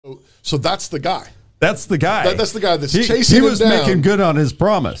So that's the guy. That's the guy. That's the guy that's chasing him down. He was making good on his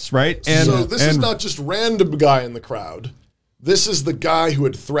promise, right? And so this is not just random guy in the crowd. This is the guy who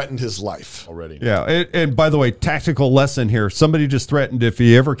had threatened his life already. Yeah, and by the way, tactical lesson here. Somebody just threatened if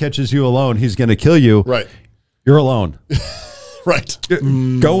he ever catches you alone, he's going to kill you. Right. You're alone. Right.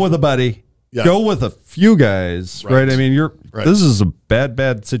 Go with a buddy. Yeah. Go with a few guys, right? I mean, this is a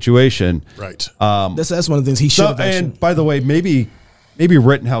bad situation. Right. That's one of the things he should have mentioned. And by the way, maybe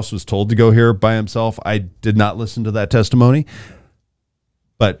Rittenhouse was told to go here by himself. I did not listen to that testimony.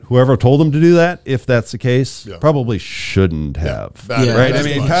 But whoever told him to do that, if that's the case, probably shouldn't have. Yeah. Right? I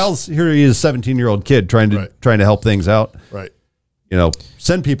mean, Kyle's here. He is a 17-year-old kid trying to help things out. Right. You know,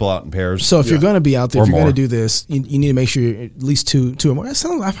 send people out in pairs. So if you're going to be out there, if you're going to do this, you need to make sure you're at least two or more.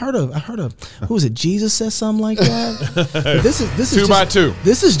 I've heard of who was it? Jesus says something like that. this is 2 by 2.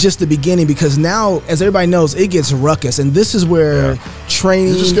 This is just the beginning, because now, as everybody knows, it gets ruckus, and this is where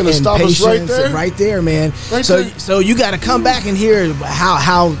training just gonna and stop us right there, man. So you got to come back and hear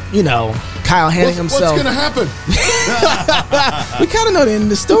how you know Kyle handling himself. What's going to happen? We kind of know the end of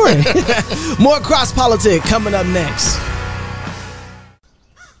the story. More CrossPolitic coming up next.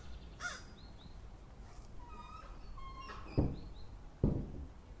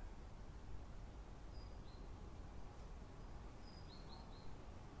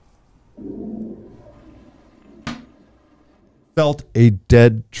 Felt a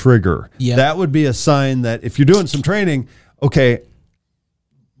dead trigger. Yep. That would be a sign that if you're doing some training, okay,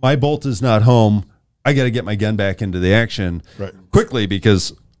 my bolt is not home. I got to get my gun back into the action quickly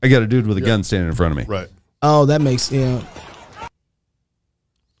because I got a dude with a gun standing in front of me. Right. Oh, that makes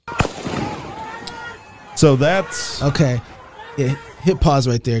So that's okay. Yeah, hit pause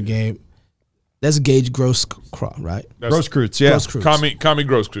right there, Gabe. That's Gage Grosskreutz, right? Grosskreutz, yeah. Kami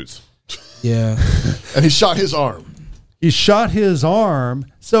Grosskreutz. Yeah. And he shot his arm. He shot his arm.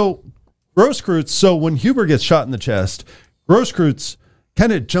 So Grosskreutz, so when Huber gets shot in the chest, Grosskreutz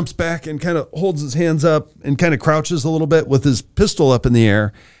kind of jumps back and kind of holds his hands up and kind of crouches a little bit with his pistol up in the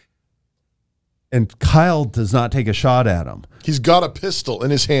air. And Kyle does not take a shot at him. He's got a pistol in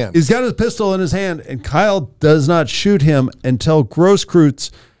his hand. He's got his pistol in his hand, and Kyle does not shoot him until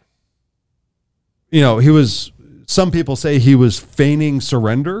Grosskreutz, you know, some people say he was feigning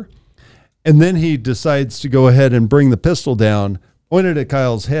surrender. And then he decides to go ahead and bring the pistol down, pointed at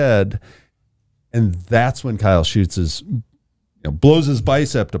Kyle's head, and that's when Kyle shoots blows his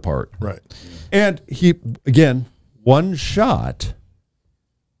bicep apart. Right. And he, again, one shot.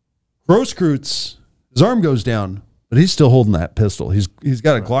 Grosskreutz, his arm goes down, but he's still holding that pistol. He's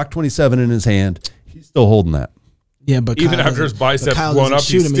got a Glock 27 in his hand. He's still holding that. Yeah, but even Kyle after his biceps Kyle blown up,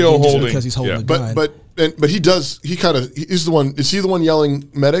 he's still holding. Because he's holding a gun. But he's the one. Is he the one yelling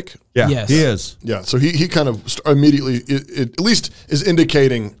medic? Yeah, yes. He is. Yeah, so he kind of immediately at least is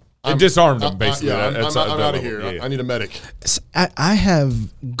indicating. It disarmed him, basically. I'm out of here. I need a medic. I have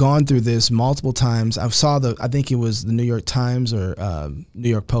gone through this multiple times. I think it was the New York Times or New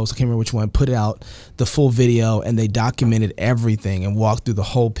York Post, I can't remember which one, put out the full video, and they documented everything and walked through the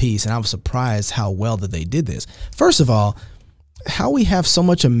whole piece, and I was surprised how well that they did this. First of all, how we have so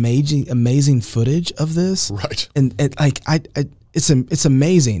much amazing footage of this. Right. And like it's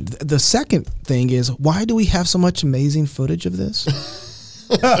amazing. The second thing is, why do we have so much amazing footage of this?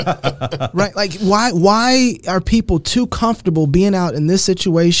 Right, like why are people too comfortable being out in this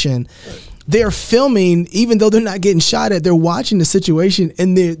situation? They're filming, even though they're not getting shot at. They're watching the situation,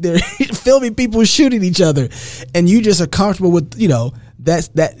 and they're filming people shooting each other, and you just are comfortable with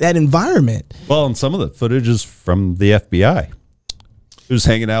that environment. Well, and some of the footage is from the FBI, who's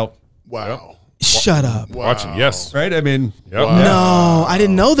hanging out. Wow. Shut up. Wow. Watching, yes. Right. I mean, Yep. Wow. No, I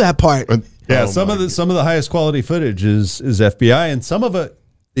didn't know that part. yeah. Some of the highest quality footage is FBI, and some of it,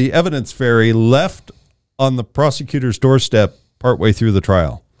 the evidence fairy left on the prosecutor's doorstep partway through the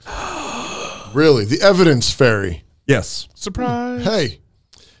trial. Really? The evidence fairy? Yes. Surprise.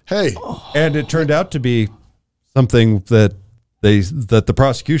 Hey. And it turned out to be something that the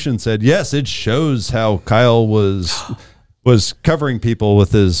prosecution said, yes, it shows how Kyle was covering people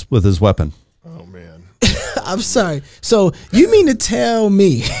with his weapon. Oh man. I'm sorry. So you mean to tell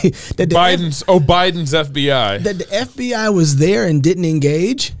me that Biden's FBI, that the FBI was there and didn't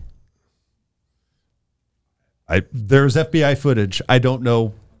engage? There's FBI footage. I don't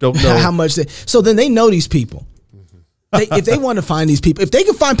know how much. So then they know these people. If they want to find these people, if they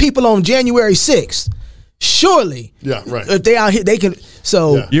can find people on January 6th, surely. Yeah. Right. If they out here, they can.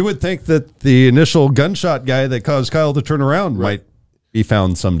 So you would think that the initial gunshot guy that caused Kyle to turn around might be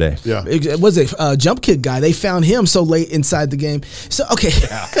found someday. Yeah. It was a jump kick guy. They found him so late inside the game. So okay,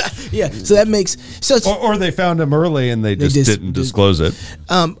 yeah. So that makes so. Or they found him early and they just didn't disclose it.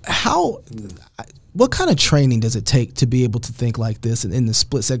 What kind of training does it take to be able to think like this in the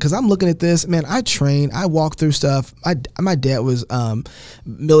split set? Because I'm looking at this, man. I train, I walk through stuff. My dad was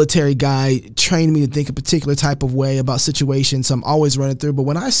military guy, trained me to think a particular type of way about situations. So I'm always running through. But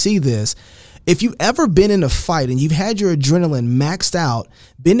when I see this, if you've ever been in a fight and you've had your adrenaline maxed out,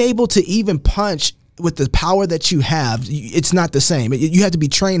 been able to even punch with the power that you have, it's not the same. You have to be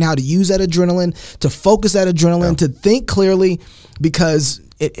trained how to use that adrenaline, to focus that adrenaline, to think clearly, because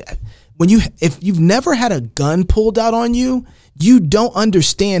if you've never had a gun pulled out on you, you don't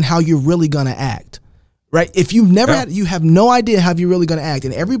understand how you're really going to act, right? If you've never had, you have no idea how you're really going to act.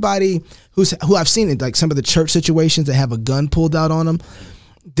 And everybody who I've seen it, like some of the church situations that have a gun pulled out on them,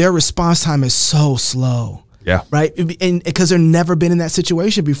 their response time is so slow. Yeah. Right. And because they've never been in that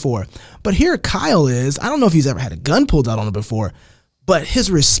situation before. But here Kyle is, I don't know if he's ever had a gun pulled out on him before, but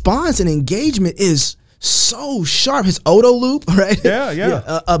his response and engagement is so sharp. His Odo loop, right?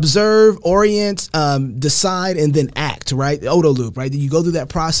 Yeah. Observe, orient, decide, and then act, right? The Odo loop, right? You go through that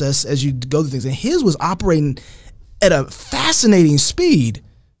process as you go through things. And his was operating at a fascinating speed.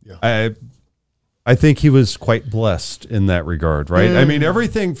 Yeah. I think he was quite blessed in that regard, right? I mean,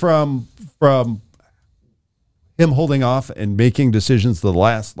 everything from him holding off and making decisions the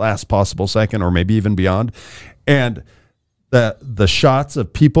last possible second, or maybe even beyond, and the shots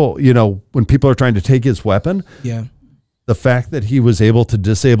of people, you know, when people are trying to take his weapon, the fact that he was able to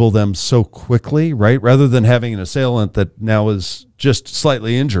disable them so quickly, right, rather than having an assailant that now is just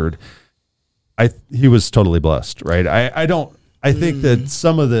slightly injured, he was totally blessed, right? I think that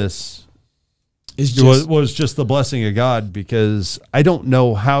some of this was just the blessing of God, because I don't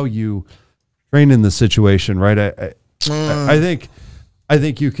know how you train in the situation, right? I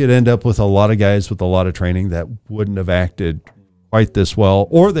think you could end up with a lot of guys with a lot of training that wouldn't have acted quite this well,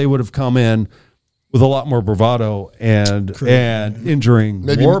 or they would have come in with a lot more bravado and injuring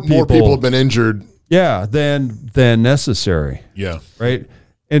maybe more people have been injured. Yeah, than necessary. Yeah. Right.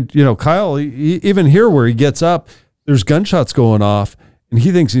 And you know, Kyle, even here where he gets up, there's gunshots going off, and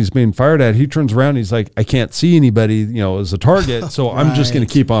he thinks he's being fired at. He turns around, and he's like, I can't see anybody, you know, as a target, so I'm just going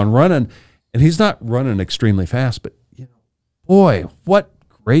to keep on running. And he's not running extremely fast, but you know, boy, what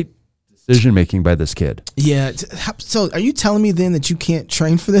great decision making by this kid. Yeah. So are you telling me then that you can't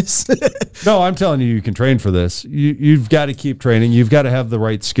train for this? No, I'm telling you can train for this. You've got to keep training. You've got to have the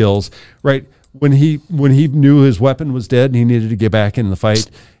right skills, right? When he knew his weapon was dead and he needed to get back in the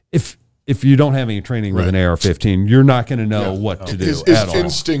fight, if you don't have any training with an AR-15, you're not going to know what to do his at all.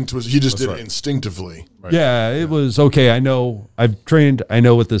 instinct was, he just did it instinctively. Right. Yeah, it was, okay, I know, I've trained, I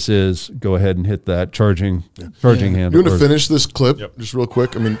know what this is. Go ahead and hit that charging handle. You want to finish this clip just real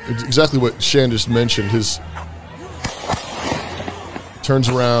quick? I mean, it's exactly what Shan just mentioned. His turns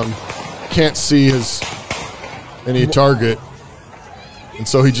around, can't see any target, and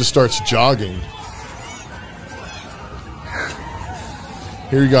so he just starts jogging.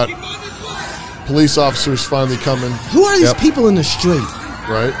 Here you got police officers finally coming. Who are these people in the street?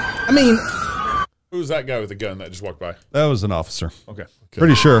 Right. I mean, who's that guy with the gun that just walked by? That was an officer. Okay.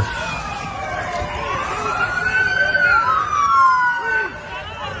 Pretty sure.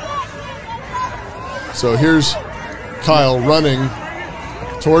 So here's Kyle running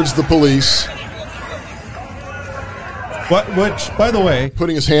towards the police. Which, by the way,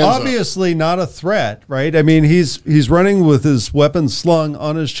 putting his hands obviously not a threat, right? I mean, he's running with his weapon slung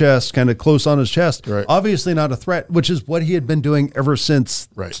on his chest, kind of close on his chest. Right. Obviously not a threat, which is what he had been doing ever since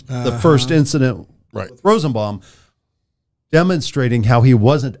the first incident with Rosenbaum, demonstrating how he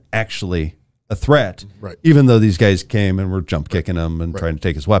wasn't actually a threat, even though these guys came and were jump kicking him and trying to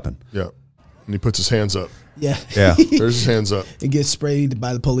take his weapon. Yeah. And he puts his hands up. Yeah. There's his hands up. It gets sprayed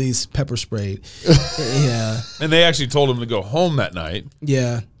by the police, pepper sprayed. Yeah. And they actually told him to go home that night.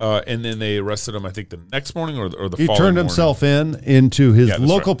 Yeah. And then they arrested him, I think, the next morning or the following morning. He turned himself into his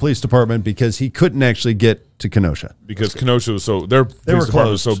local police department because he couldn't actually get to Kenosha. Because Kenosha was their police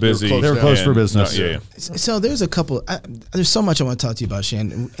department was so busy. They were closed for business. So there's a couple, there's so much I want to talk to you about,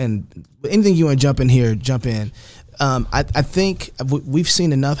 Shan, and anything you want to jump in here, jump in. I think we've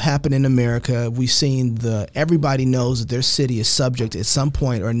seen enough happen in America. We've seen everybody knows that their city is subject at some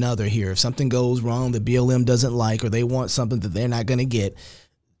point or another here. If something goes wrong that BLM doesn't like, or they want something that they're not going to get,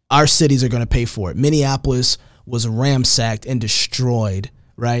 our cities are going to pay for it. Minneapolis was ransacked and destroyed,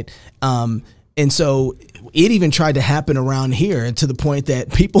 right? And so it even tried to happen around here, and to the point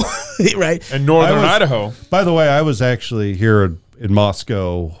that people, right? And northern Idaho. By the way, I was actually here in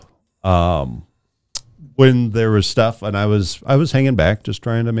Moscow when there was stuff, and I was hanging back, just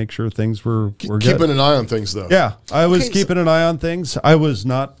trying to make sure things were good. Keeping an eye on things, though. Yeah, I was keeping an eye on things. I was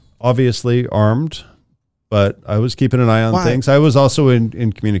not obviously armed, but I was keeping an eye on things. I was also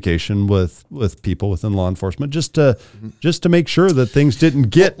in communication with people within law enforcement just to make sure that things didn't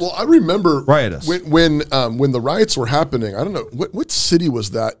get Well, I remember riotous. when the riots were happening. I don't know what city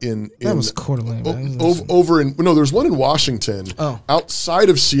was that in. That was Coeur d'Alene. Over in there's one in Washington, outside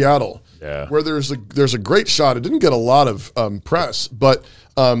of Seattle, where there's a great shot. It didn't get a lot of press, but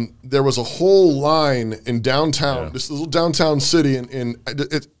there was a whole line in downtown, this little downtown city, and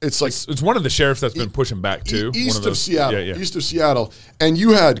it's like it's one of the sheriffs that's been pushing back too, east of Seattle, and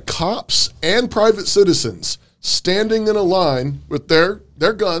you had cops and private citizens standing in a line with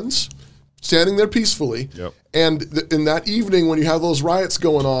their guns, standing there peacefully. Yep. And in that evening, when you have those riots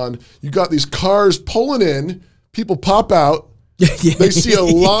going on, you got these cars pulling in, people pop out. They see a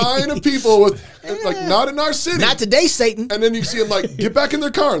line of people with, like, not in our city. Not today, Satan. And then you see them, like, get back in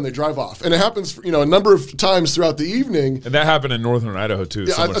their car, and they drive off. And it happens, a number of times throughout the evening. And that happened in northern Idaho, too.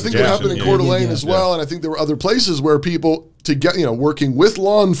 Yeah, I think that happened in Coeur d'Alene as well. And I think there were other places where people, working with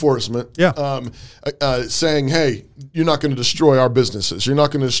law enforcement, saying, hey, you're not going to destroy our businesses. You're not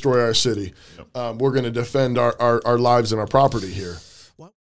going to destroy our city. We're going to defend our lives and our property here.